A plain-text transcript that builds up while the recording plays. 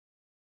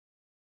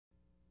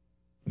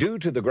Due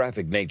to the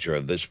graphic nature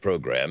of this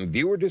program,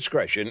 viewer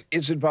discretion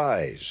is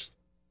advised.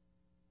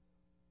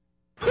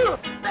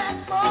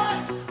 Bad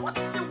boys, what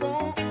you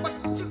want, what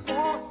you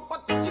want,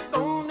 what you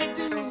gonna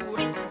do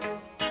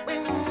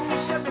when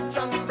Sheriff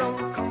John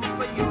Brown come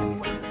for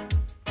you?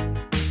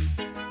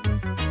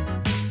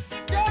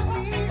 Tell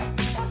me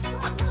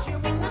what you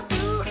wanna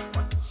do,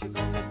 what you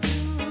gonna do?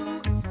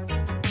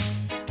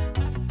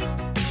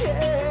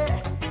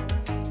 Yeah,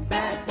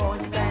 bad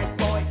boys,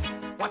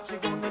 what you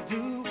gonna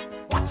do?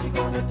 What you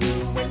gonna do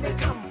when they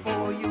come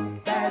for you?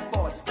 Bad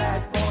boys,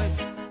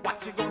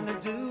 what you gonna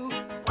do?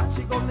 What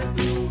you gonna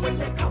do when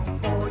they come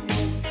for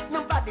you?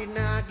 Nobody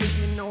now give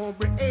you no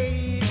break.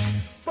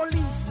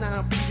 Police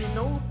now give you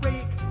no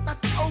break. That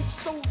old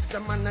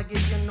soldier man I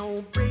give you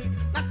no break.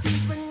 Not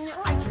even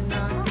your eyes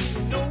now give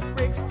you no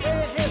breaks.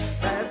 Hey, hey,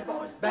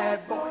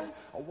 bad boys,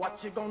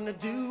 what you gonna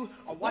do?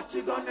 Or what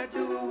you gonna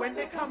do when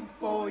they come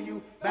for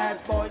you?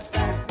 Bad boys,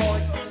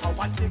 or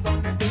what you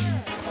gonna do?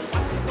 Or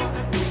what you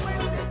gonna do when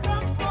they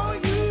come for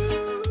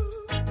you?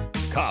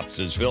 Cops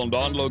is filmed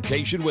on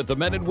location with the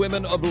men and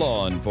women of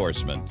law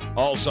enforcement.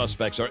 All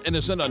suspects are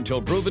innocent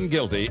until proven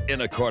guilty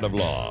in a court of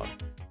law.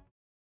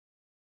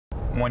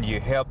 When you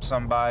help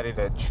somebody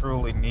that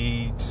truly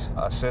needs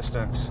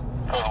assistance,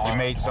 you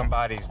make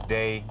somebody's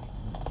day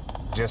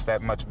just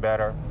that much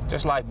better.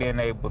 Just like being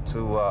able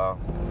to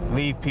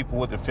leave people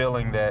with the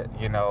feeling that,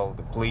 you know,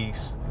 the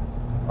police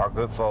are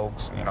good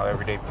folks, you know,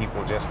 everyday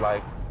people just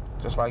like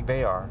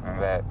they are,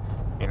 and that,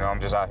 you know, I'm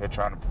just out here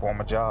trying to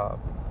perform a job,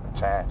 a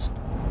task.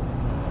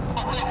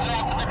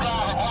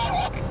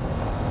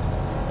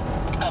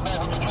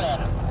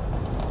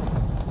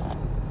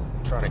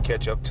 Trying to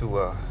catch up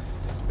to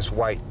this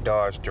white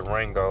Dodge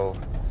Durango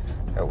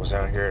that was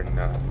out here in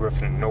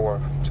Griffin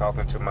North,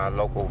 talking to my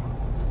local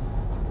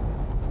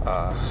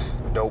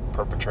dope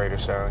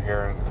perpetrators down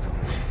here.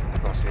 We're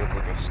gonna see if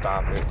we can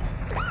stop it.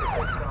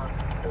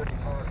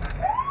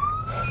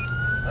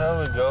 There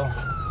we go.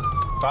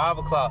 5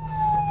 o'clock,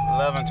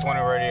 1120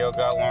 radio,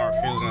 got one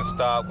refusing to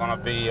stop. Gonna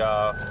be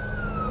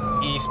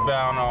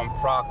eastbound on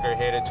Proctor,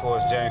 headed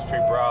towards James P.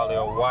 Bradley,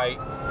 a white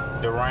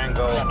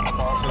Durango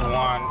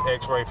 21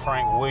 X-ray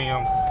Frank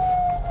William.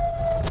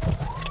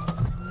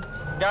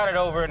 Got it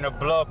over in the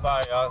bluff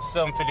by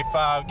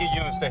 755. Get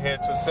units to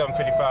head to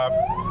 755.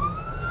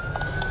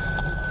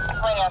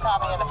 Radio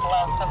copy in the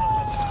bluff,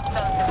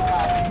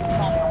 755.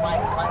 Copy a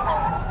white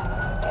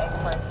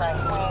X-ray Frank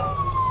William.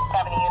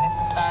 70 units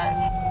to start.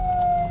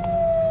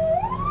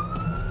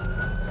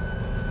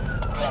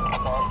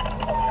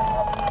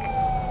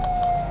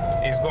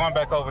 He's going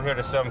back over here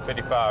to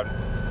 755.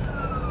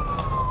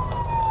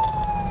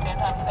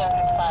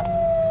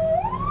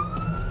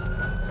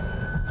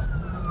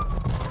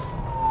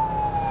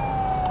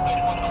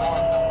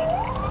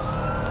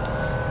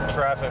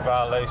 Traffic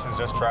violations,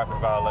 just traffic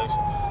violations.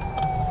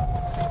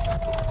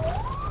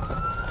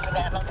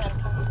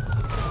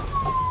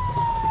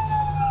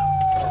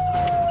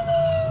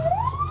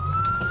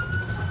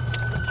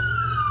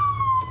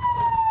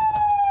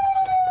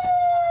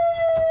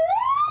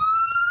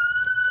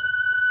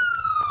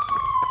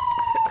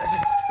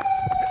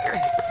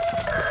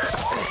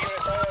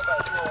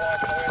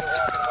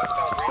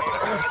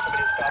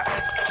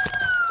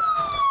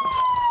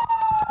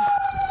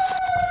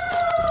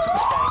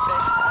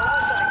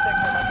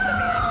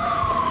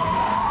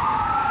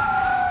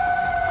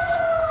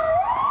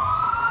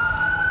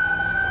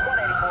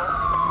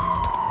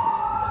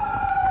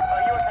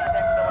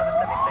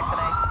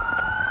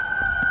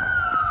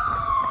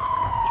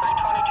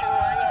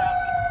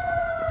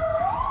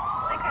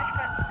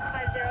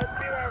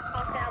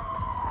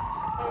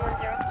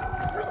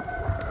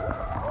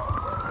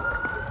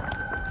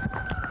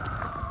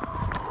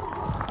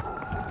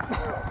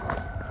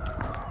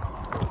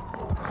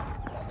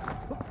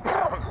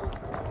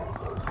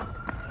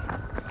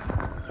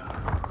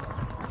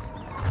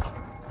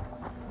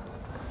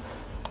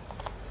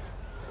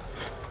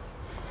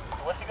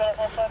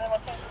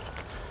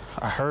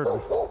 I heard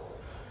him.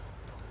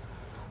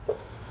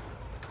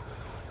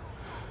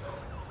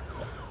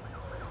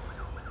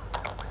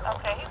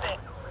 Okay, he's at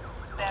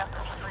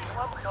Stafford Street.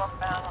 What's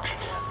northbound on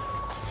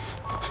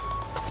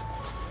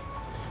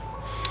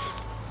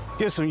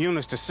Get some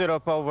units to sit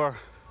up over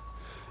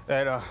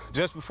at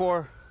just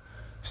before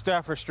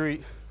Stafford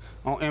Street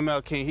on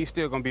ML King. He's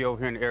still gonna be over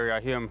here in the area.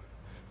 I hear him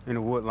in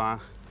the wood line.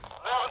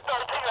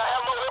 1113, I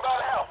have no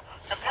about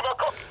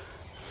house.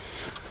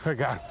 I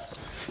got him.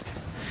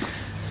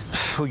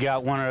 We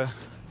got one of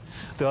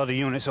the other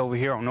units over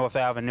here on North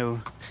Avenue.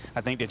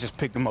 I think they just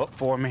picked them up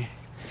for me.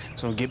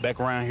 So we'll get back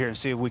around here and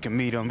see if we can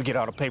meet them, get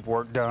all the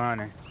paperwork done,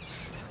 and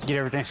get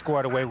everything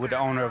squared away with the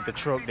owner of the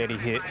truck that he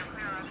hit.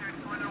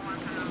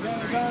 No,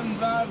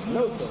 sir.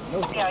 No, sir.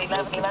 Yeah,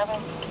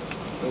 1111.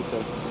 No, sir.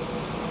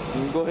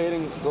 You can go ahead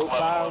and go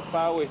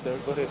fire away, sir.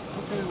 Go ahead.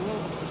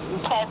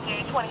 Pass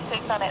you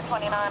 26 on that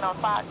 29 on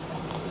Fox.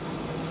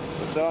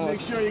 Make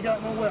sure you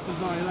got no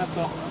weapons on you, that's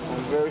all.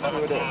 I'm very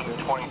sure of that, sir.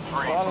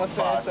 All I'm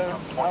saying, sir,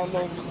 I don't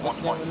know if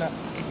you're or not.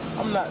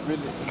 I'm not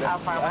really. I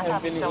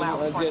haven't been in any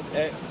unjust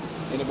act.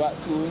 in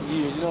about 2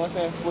 years, you know what I'm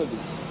saying, fully.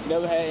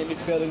 Never had any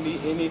felony,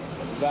 any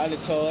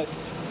violent charge.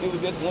 It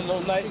was just one of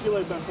those nights.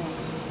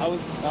 I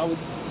was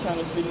kind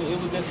of feeling, it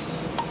was just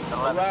a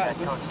ride.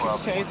 People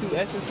came through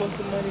asking for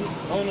some money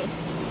on a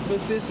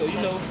assist, so, you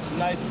know,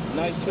 nice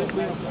trip.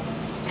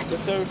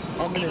 Yes, sir.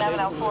 I'm in the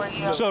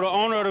neighborhood. So the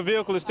owner of the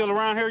vehicle is still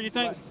around here, you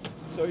think? Right.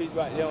 So he's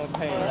right there on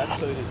Payne. I can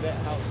show you the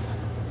exact house.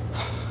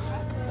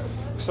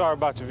 Sorry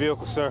about your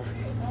vehicle, sir.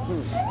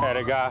 Had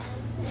a guy,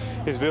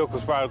 his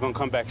vehicle's probably gonna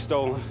come back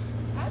stolen.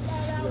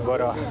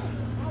 But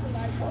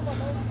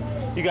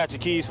you got your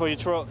keys for your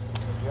truck?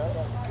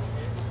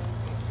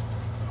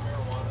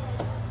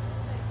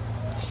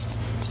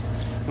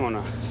 You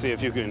wanna see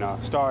if you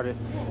can start it,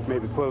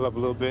 maybe pull it up a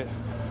little bit.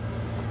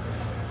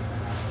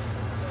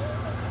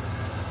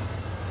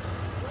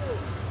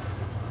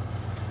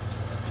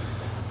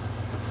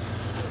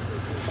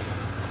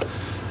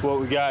 What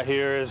we got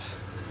here is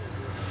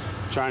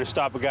trying to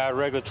stop a guy at a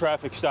regular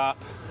traffic stop.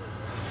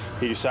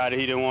 He decided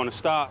he didn't want to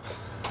stop.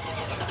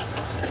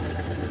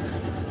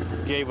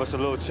 Gave us a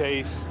little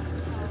chase.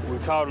 We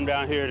caught him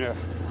down here in a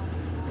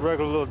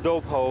regular little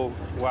dope hole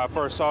where I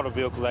first saw the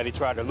vehicle that he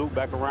tried to loop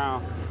back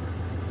around.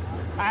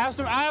 I asked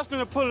him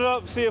to pull it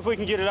up, see if we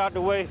can get it out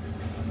the way.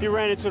 He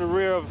ran into the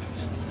rear of.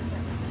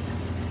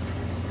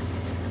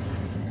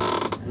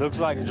 Looks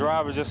like the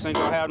driver just ain't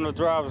gonna have no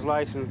driver's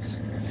license.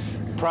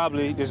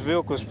 This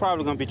vehicle is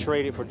probably going to be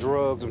traded for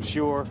drugs, I'm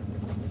sure.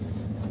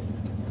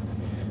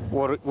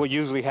 What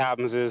usually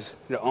happens is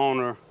the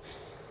owner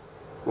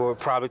will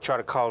probably try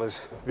to call his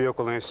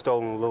vehicle in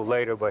stolen a little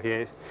later, but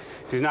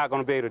he's not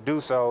going to be able to do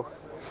so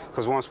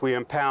because once we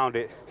impound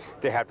it,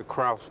 they have to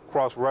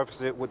cross-reference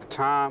it with the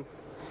time.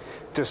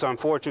 Just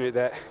unfortunate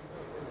that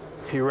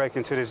he wrecked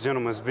into this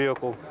gentleman's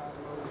vehicle,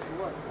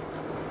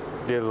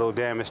 did a little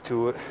damage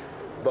to it.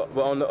 But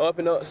on the up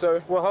and up,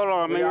 sir. Well, hold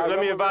on. Let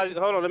me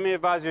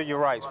advise you of your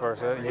rights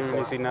first. You need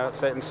to say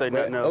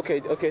nothing else.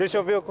 Okay. This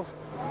your vehicle?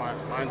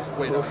 Mine's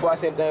waiting. Before I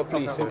say that,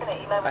 please, sir.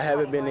 I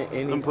haven't been in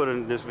any. I'm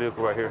putting this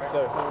vehicle right here.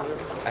 Sir.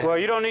 Well,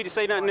 you don't need to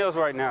say nothing else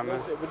right now, man.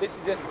 No, sir, but this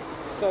is just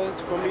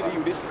something from me to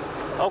you. This is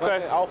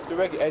okay. Off the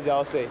record, as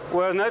y'all say.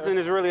 Well, nothing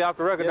is really off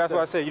the record. Yes, that's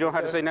why I said you don't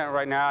have to say nothing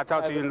right now. I'll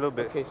talk to you in a little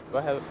bit. Okay, so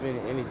I haven't been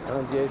in any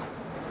unjust.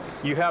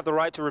 You have the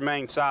right to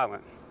remain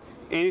silent.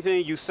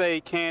 Anything you say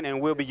can and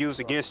will be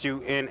used against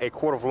you in a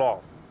court of law.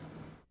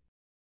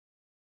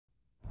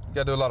 You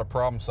got to do a lot of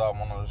problem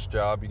solving on this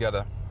job. You got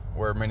to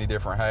wear many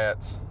different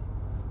hats.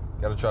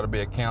 You got to try to be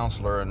a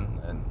counselor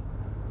and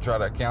try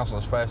to counsel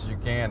as fast as you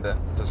can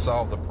to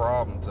solve the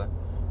problem, to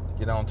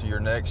get on to your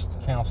next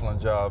counseling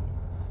job.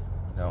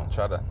 You know,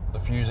 try to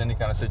diffuse any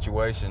kind of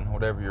situation,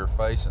 whatever you're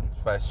facing,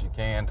 as fast as you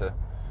can to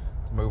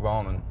move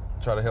on and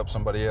try to help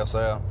somebody else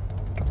out.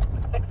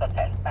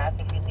 605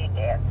 if you need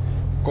there.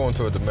 Going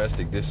to a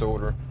domestic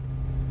disorder.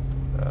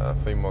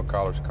 Female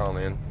callers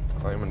calling in,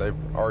 claiming they're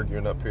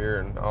arguing up here,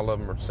 and all of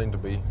them seem to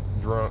be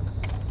drunk.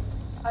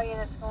 All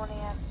units going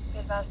in. Be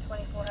advised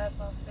 24 has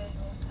no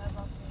visual.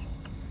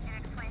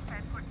 Unit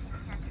 2514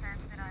 can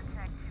transmit on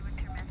tech 2 with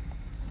your message.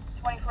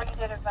 24, you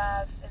did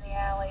advise in the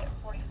alley at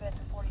 45th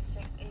and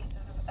 46th east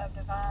of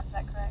Devine, is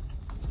that correct?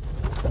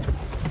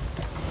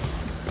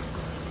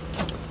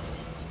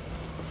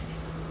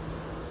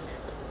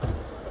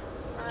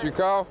 Did you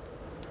call?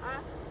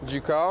 Did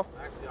you call?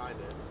 Actually, I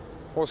did.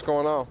 What's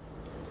going on?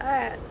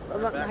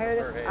 I'm up my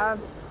hair.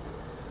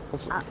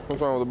 What's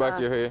wrong with the back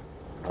of your head?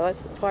 Oh,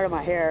 it's part of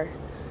my hair.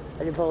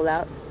 I just pulled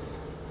out.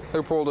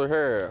 Who pulled their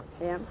hair out?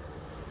 Him.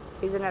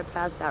 He's in there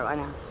passed out right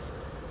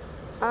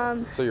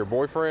now. So your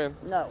boyfriend?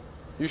 No.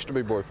 Used to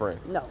be boyfriend?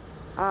 No.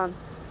 I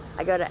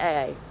go to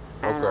AA,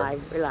 and I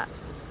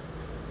relapsed.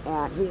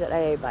 And he's at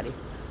AA, buddy.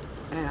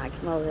 And I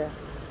come over there,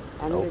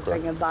 and he was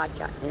drinking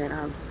vodka,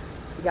 and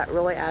he got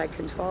really out of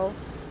control.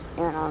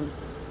 And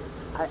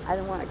I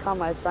didn't want to call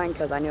my son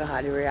because I knew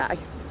how to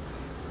react.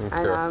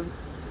 Okay.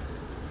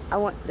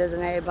 And there's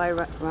an AA buddy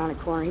around the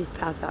corner. He's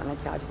passed out on the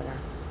couch there.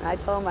 And I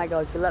told him, I go,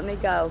 if you let me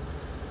go,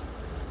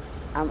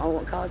 I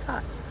won't call the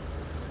cops.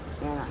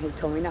 And he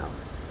told me no.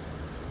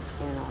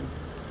 And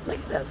look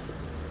at this.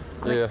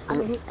 Yeah.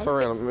 Turn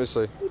around. Let me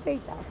see. He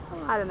beat that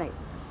hell out of me.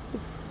 He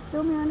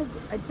threw me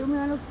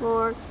on the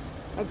floor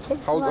and kicked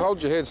me.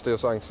 Hold your head still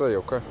so I can see,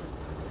 okay?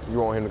 You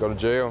want him to go to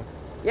jail?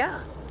 Yeah.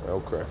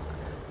 Okay.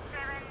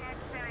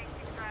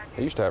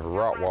 He used to have a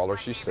Rottweiler.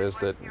 She says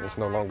that it's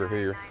no longer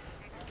here.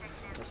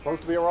 It's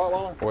supposed to be a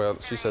Rottweiler? Well,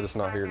 she said it's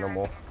not here no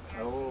more.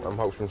 Oh. I'm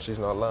hoping she's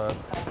not lying.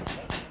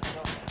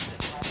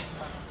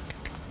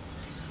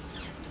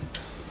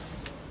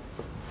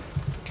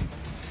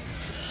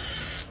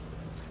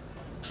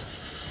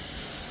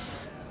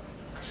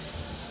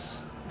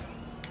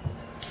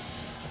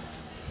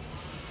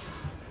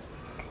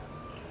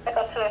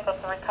 Echo 2, Echo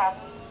 3, copy.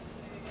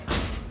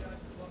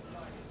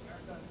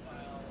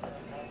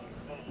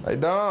 Hey,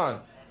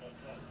 Don.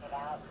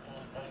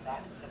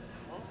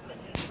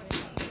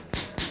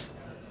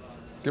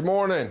 Good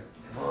morning.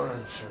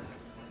 Morning, sir.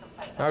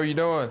 How are you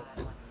doing?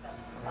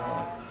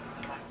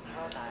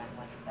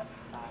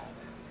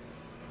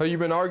 Who you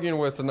been arguing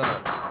with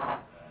tonight?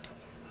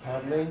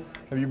 Pardon me?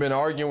 Have you been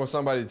arguing with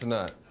somebody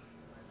tonight?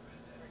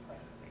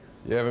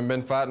 You haven't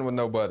been fighting with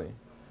nobody?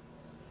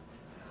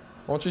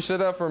 Why don't you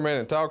sit up for a minute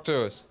and talk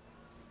to us?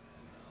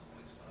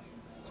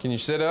 Can you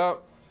sit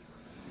up?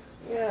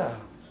 Yeah.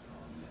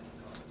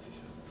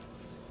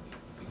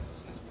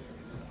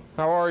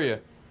 How are you?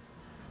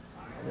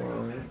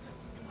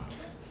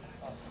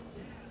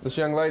 This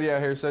young lady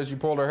out here says you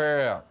pulled her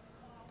hair out.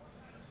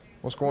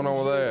 What's going on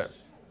with that?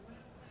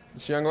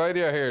 This young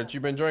lady out here that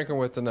you've been drinking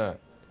with tonight.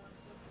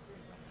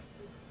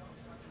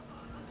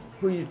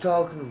 Who are you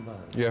talking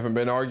about? You haven't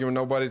been arguing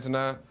with nobody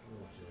tonight?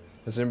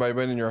 Has anybody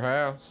been in your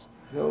house?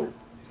 Nope.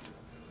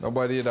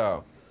 Nobody at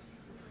all?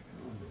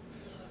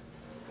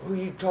 Who are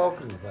you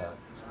talking about?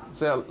 Is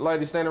that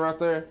lady standing right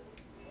there?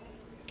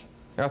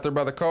 Out there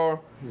by the car?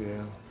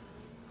 Yeah.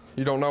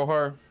 You don't know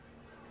her?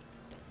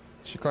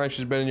 She claims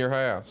she's been in your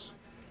house.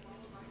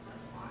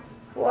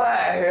 What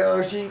the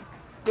hell?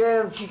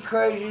 She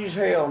crazy as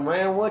hell,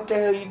 man. What the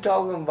hell you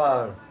talking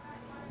about?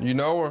 You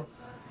know her?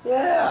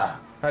 Yeah.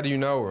 How do you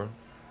know her?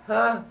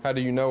 Huh? How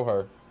do you know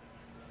her?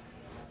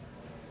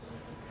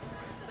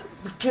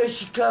 Because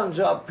she comes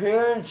up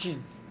here and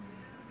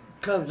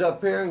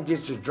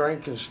gets a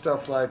drink and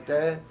stuff like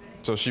that.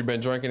 So she been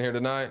drinking here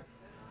tonight?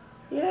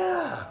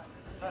 Yeah.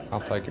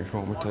 I'll take her if you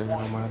want me to. It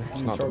don't matter.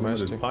 It's not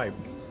domestic. Pipe.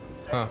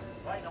 Huh?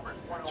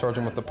 Charge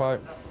him with the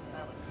pipe?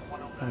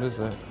 What is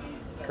that?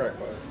 Crack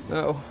pipe.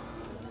 No.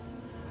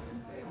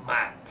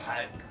 My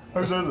pipe.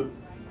 Whose is it?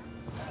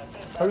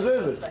 Whose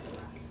is it?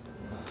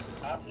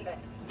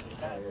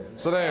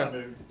 Sit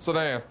down. Sit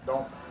down.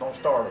 Don't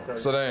start, okay?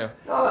 Sit down.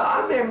 No,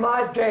 I'm in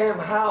my damn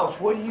house.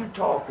 What are you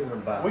talking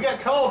about? We got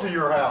called to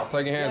your house.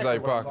 Take your hands out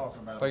of your pockets.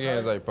 Take your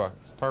hands out of your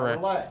pockets. Turn around.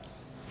 Relax.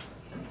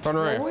 Turn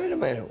around. Now, wait a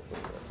minute.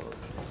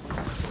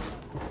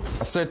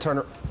 I said turn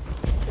around.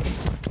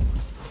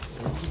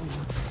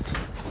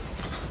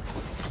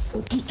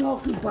 What you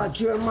talking about?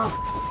 You're in my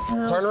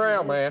house. Turn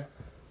around, man.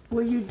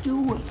 What are you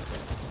doing?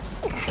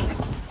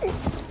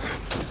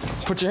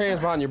 Put your hands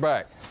behind your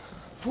back.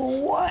 For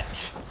what?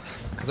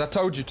 Because I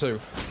told you to.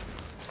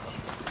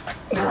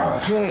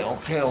 Okay.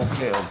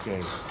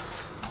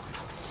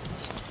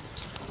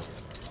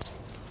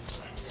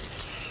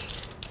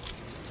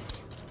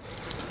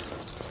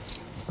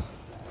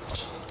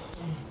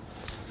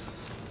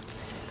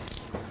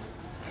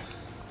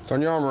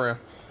 Turn your arm around.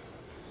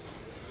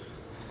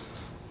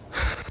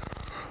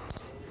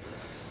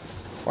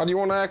 Why do you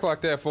want to act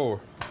like that for?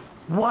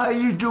 Why are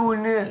you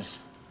doing this?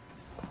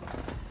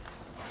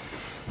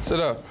 Sit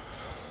up.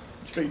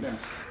 Straight down.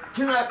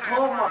 Can I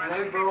call my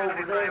neighbor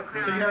over there?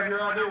 Does he have your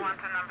ID?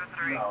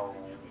 No.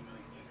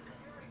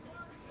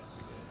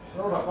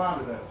 Where would I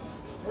find it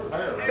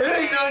at? It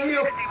ain't none of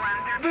your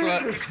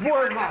business.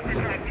 Where my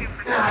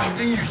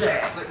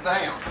visa? Sit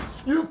down.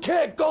 You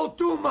can't go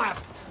through my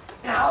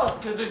house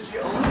because it's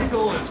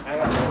illegal as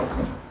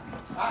hell.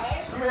 I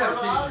asked Come here,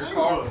 keys to your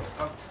car.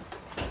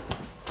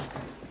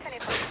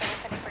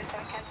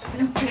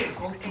 You can't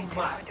go through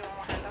my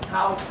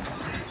house.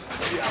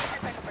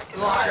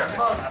 Liar,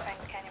 mother.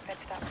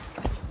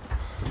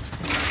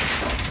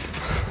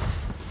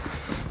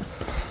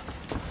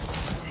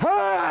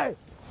 Hey!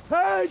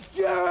 Hey,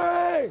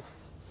 Jerry!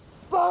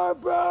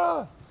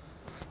 Barbara!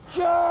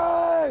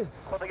 Jerry!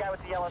 Well, the guy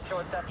with the yellow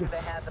shorts after they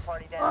had the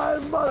party down. My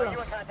mother! Are you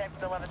in contact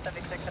with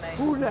 1176 and 8?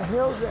 Who the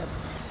hell's that?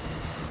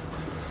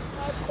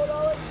 I put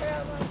all the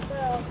hair on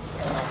myself.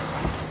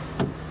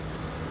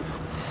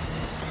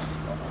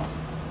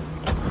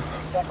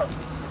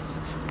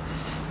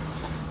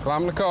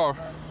 Climb in the car.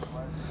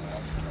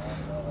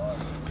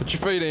 Put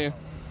your feet in.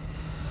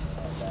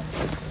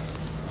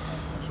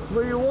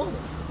 What do you want?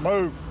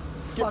 Move.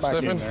 Get back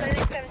Step in in. there.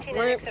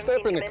 Man,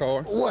 step in the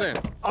car. What? Sit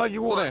down. Oh,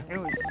 you Sit want?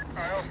 down.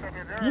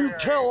 You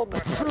tell them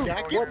the truth.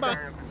 Get back.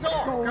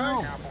 What's going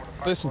on?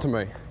 Listen to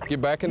me.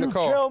 Get back in the You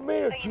car. tell me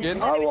the truth. Get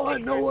in. I want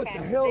to know what the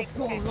hell's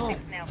going on.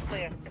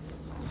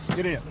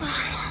 Get in.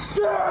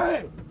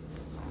 Jerry!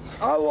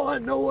 I want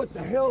to know what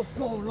the hell's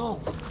going on.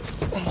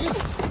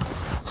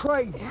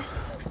 Crazy.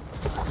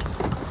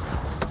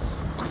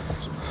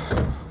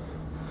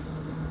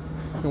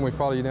 Can we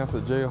follow you down to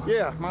the jail?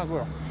 Yeah, might as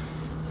well.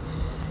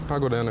 I'll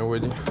go down there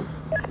with you.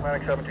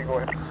 Atlantic 17, go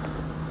ahead.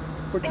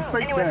 Put your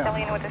feet Anyone down.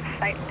 telling you what this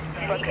site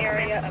in the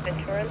area of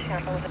Ventura and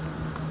Tampa was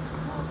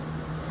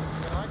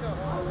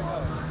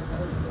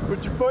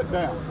Put your foot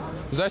down.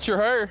 Is that your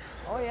hair?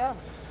 Oh, yeah.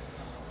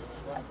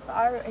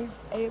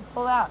 He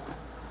pulled out.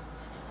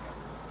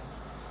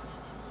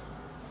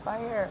 My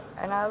hair.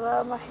 And I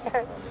love my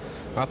hair.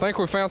 I think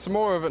we found some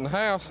more of it in the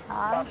house.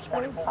 I'm so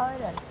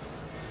excited.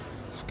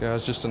 This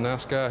guy's just a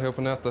nice guy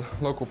helping out the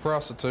local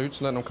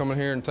prostitutes, letting them come in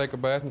here and take a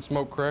bath and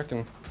smoke crack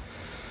and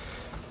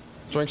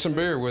drink some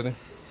beer with him.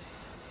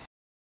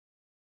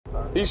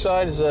 East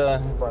Side is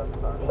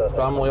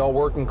predominantly all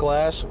working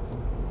class.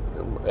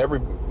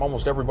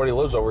 Almost everybody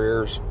lives over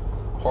here is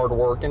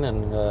hardworking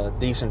and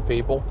decent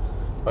people.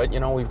 But, you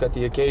know, we've got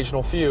the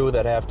occasional few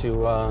that have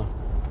to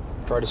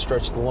try to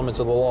stretch the limits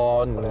of the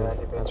law, and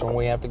that's when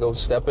we have to go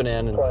stepping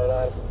in and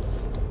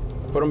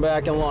put them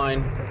back in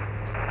line.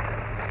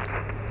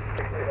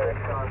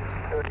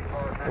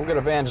 We'll get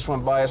a van just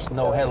went by us with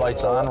no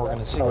headlights on. We're going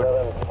to see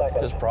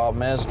what his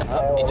problem is.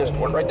 Oh, he just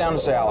went right down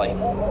this alley.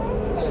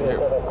 Let's see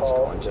what's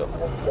going to.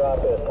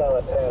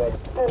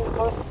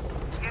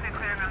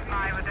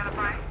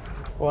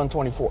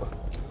 124.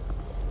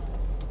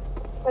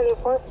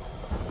 24.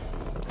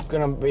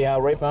 Going to be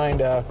out right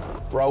behind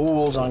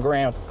Raoul's on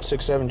Graham,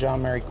 67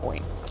 John Mary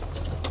Queen.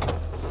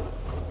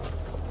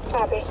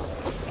 Copy.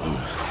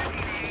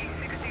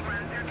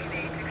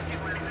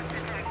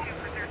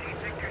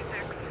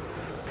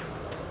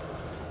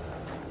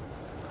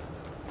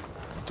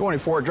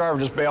 24, driver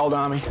just bailed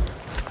on me.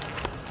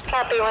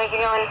 Copy, where's he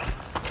going?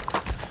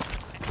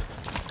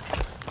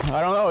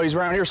 I don't know, he's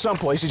around here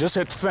someplace. He just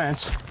hit the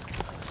fence.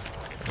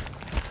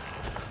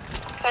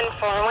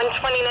 10-4,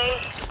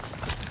 129.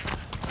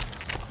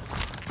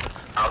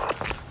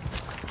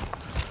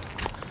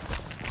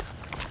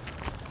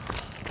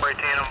 A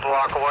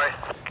block away.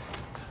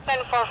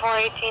 10-4,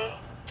 418.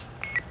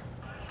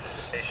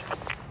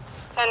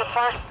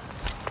 10-4.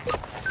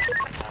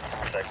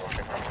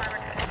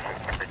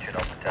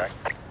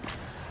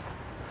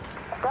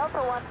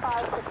 Delta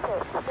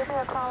 1566, give me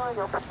a call on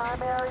your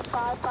primary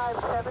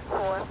 5574.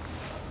 I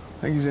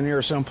think he's in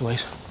here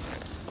someplace.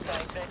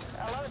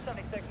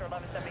 1176 or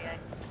 1178.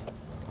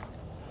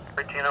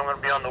 13, I'm going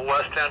to be on the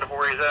west end of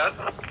where he's at.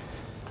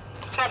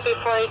 Copy,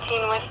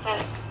 418 west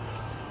end.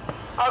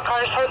 All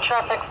cars, hold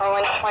traffic for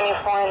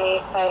 124 on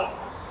the east side.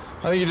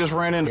 I think he just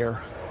ran in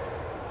here.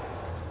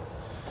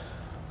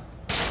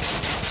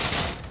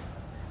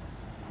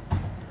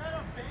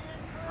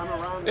 I'm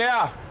around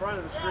Yeah. the front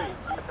of the street.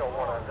 I don't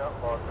want to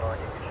log on.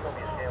 You can show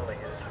me his handling.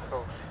 It's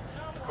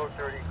code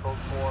 30, code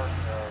 4.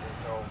 There's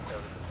no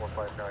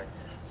 459.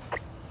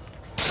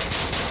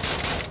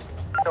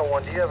 No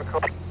one. Do you have a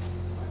code?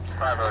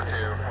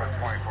 502.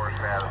 124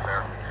 status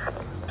there.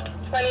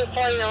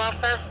 24, you're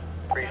offer.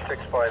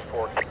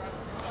 3654.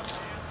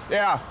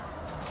 Yeah.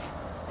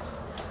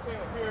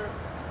 Here.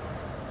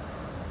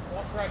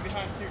 Walk right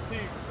behind QT.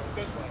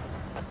 This way.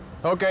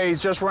 Okay,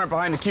 he's just right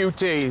behind the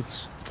QT.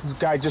 The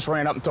guy just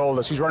ran up and told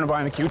us he's running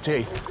behind the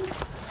QT.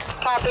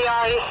 Copy,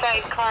 all east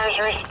side cars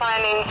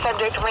responding.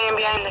 Subject ran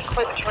behind the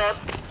quick trip.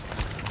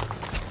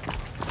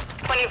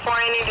 24,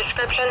 any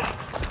description?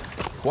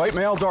 White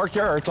male, dark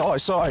hair. That's all I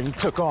saw. He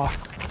took off.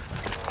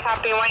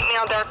 Copy, white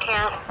male, dark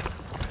hair.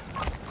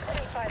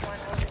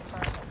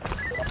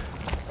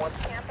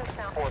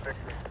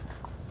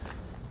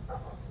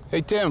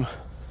 Hey, Tim.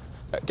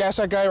 Gas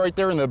that guy right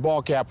there in the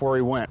ball cap where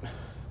he went.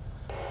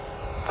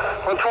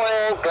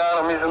 128,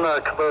 got him. He's in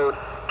the caboose.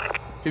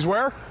 He's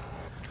where?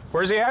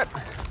 Where's he at?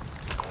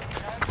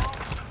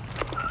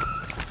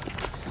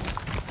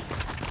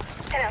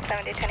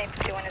 10-70,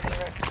 10-51 is en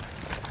route.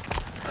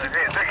 He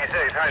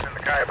said he's hiding in the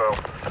Kaibo.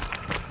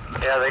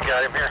 Yeah, they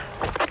got him here.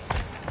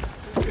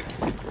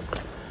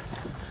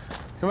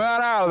 Come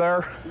on out of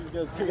there.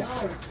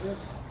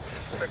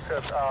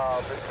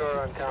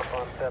 Ventura and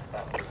Compound Step.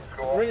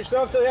 Bring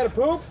yourself till you had a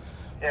poop?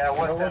 Yeah,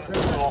 what's in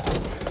school?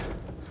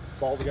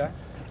 Bald guy.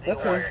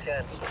 That's him.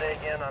 Say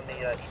again on the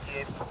ETA.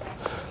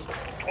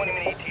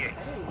 20-minute ETA.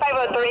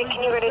 503,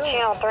 can you go to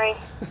channel 3? I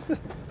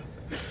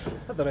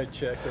thought I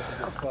checked at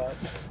the spot.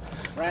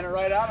 Ran it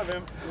right out of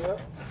him. Yep.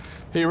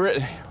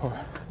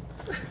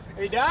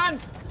 Are you done?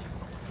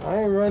 I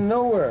ain't run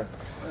nowhere.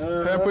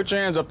 Hey, put your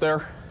hands up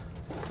there.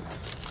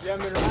 You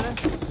haven't been running?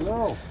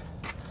 No.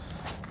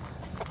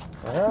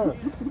 I haven't.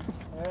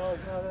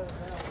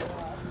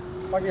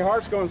 Like your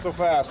heart's going so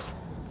fast.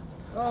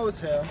 Oh, it's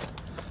him.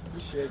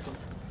 He's shaking.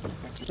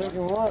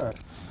 Shaking what?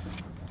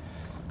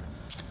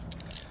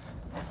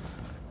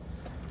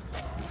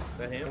 Is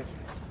that him?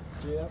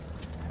 Yeah.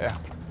 Yeah.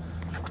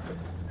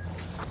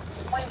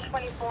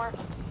 124.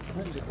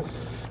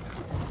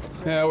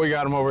 Yeah, we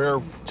got him over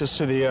here just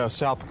to the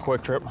south of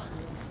Quick Trip.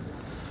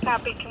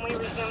 Copy, can we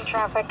resume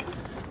traffic?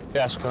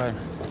 Yes, go ahead.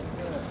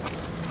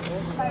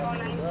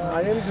 509.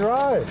 I didn't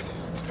drive.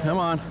 Come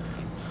on.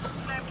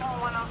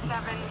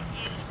 107,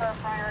 east for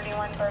priority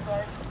 1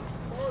 burglars.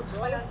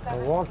 I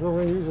walked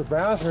over and used the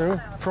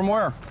bathroom. From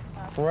where?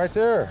 From right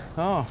there.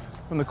 Oh,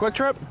 from the Quick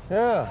Trip?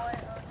 Yeah.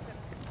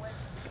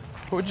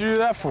 What'd you do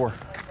that for?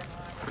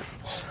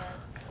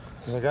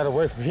 Because I got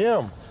away from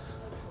him.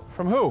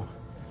 From who?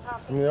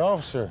 From the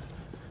officer.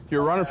 You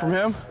were running from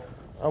him?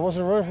 I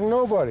wasn't running from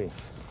nobody.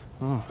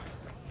 Oh.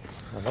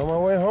 I was on my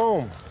way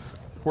home.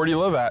 Where do you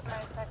live at?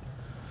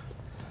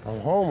 I'm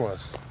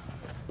homeless.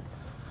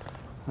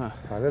 Huh.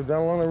 I live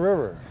down along the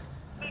river.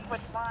 Speak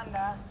with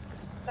Vonda.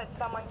 Said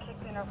someone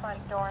kicked in her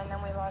front door and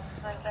then we lost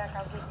contact.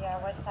 I'll give you a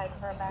west side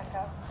for a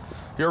backup.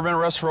 You ever been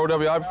arrested for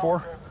OWI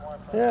before?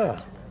 Yeah.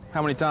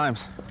 How many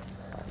times?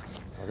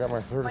 I got my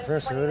third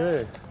offense the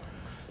other day.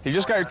 You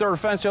just got your third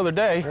offense the other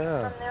day.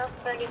 Yeah. From there,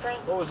 33.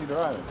 What was he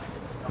driving?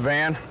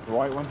 Van. The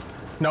white one?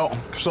 No,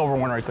 silver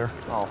one right there.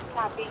 Oh.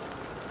 Copy.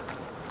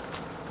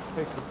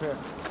 Pick the pick.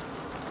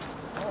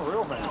 Oh,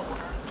 real van.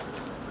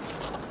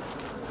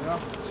 Yeah.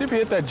 See if you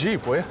hit that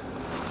Jeep, will you? I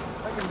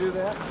can do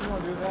that. If you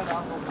want to do that,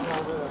 I'll go do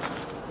all this.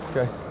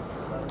 Okay.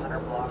 100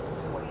 block,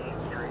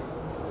 28th Street.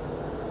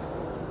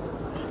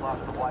 What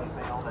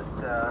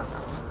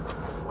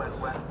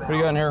do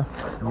you got in here?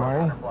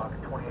 Money?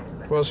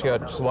 What else you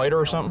got? Just a lighter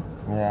or something?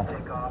 Yeah.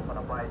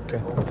 Okay.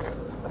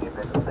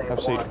 Have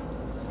a seat.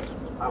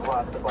 I've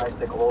lost the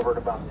bicycle over at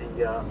about the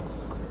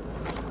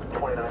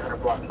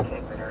 2900 block in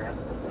Kingman area.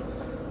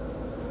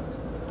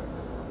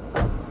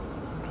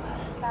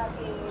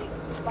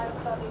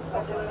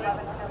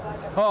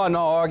 Oh, no,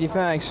 Augie,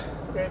 thanks.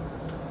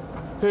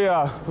 He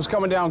was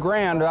coming down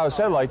Grand without his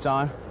headlights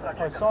on.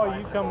 I saw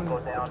you coming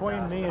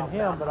between me and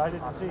him, but I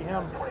didn't see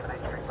him.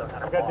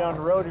 I got down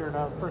the road here, and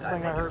the first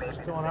thing I heard was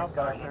going out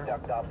back there.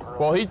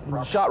 Well, he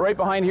shot right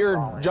behind here,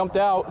 jumped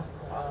out,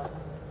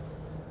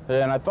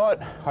 and I thought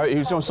he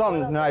was doing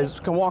something, and I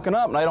come walking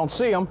up, and I don't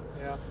see him.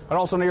 Yeah. And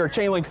also near a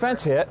chain link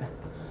fence hit.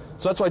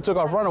 So that's why I took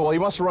off running. Well, he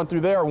must have run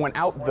through there and went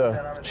out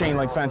the chain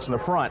link fence in the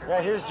front.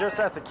 Yeah, he was just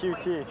at the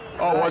QT.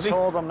 Oh, was he? I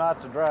told him not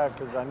to drive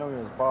because I knew he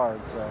was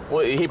barred, so.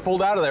 Well, he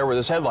pulled out of there with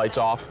his headlights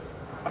off.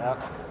 Yeah.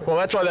 Well,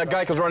 that's why that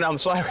guy comes running down the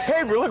side.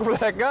 Hey, if you're looking for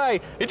that guy,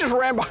 he just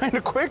ran behind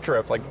a Quick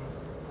Trip. Like,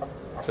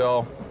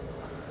 so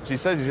he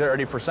says he's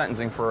ready for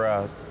sentencing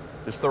for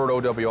his third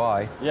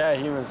OWI. Yeah,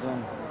 he was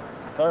in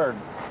third.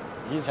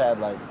 He's had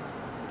like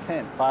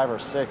 5 or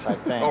 6, I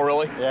think. Oh,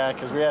 really? Yeah,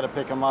 because we had to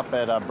pick him up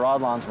at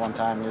Broadlawns one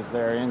time. He was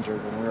there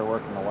injured when we were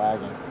working the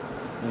wagon.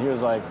 And he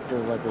was like, it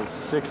was like his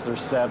 6th or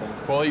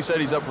 7th. Well, he said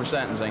he's up for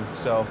sentencing,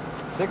 so.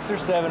 6 or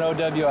 7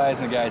 OWIs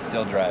and the guy's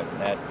still driving.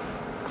 That's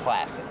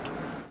classic.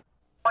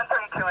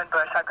 132 in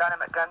Bush. I've got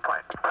him at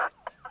gunpoint.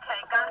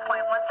 Okay,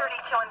 gunpoint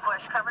 132 in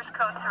Bush. Covers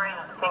code 3.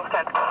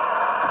 Kingston.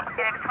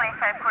 Phoenix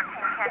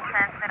 2514 can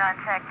transmit on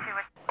tag 2.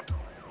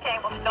 Okay,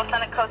 we'll still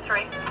send it code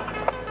 3.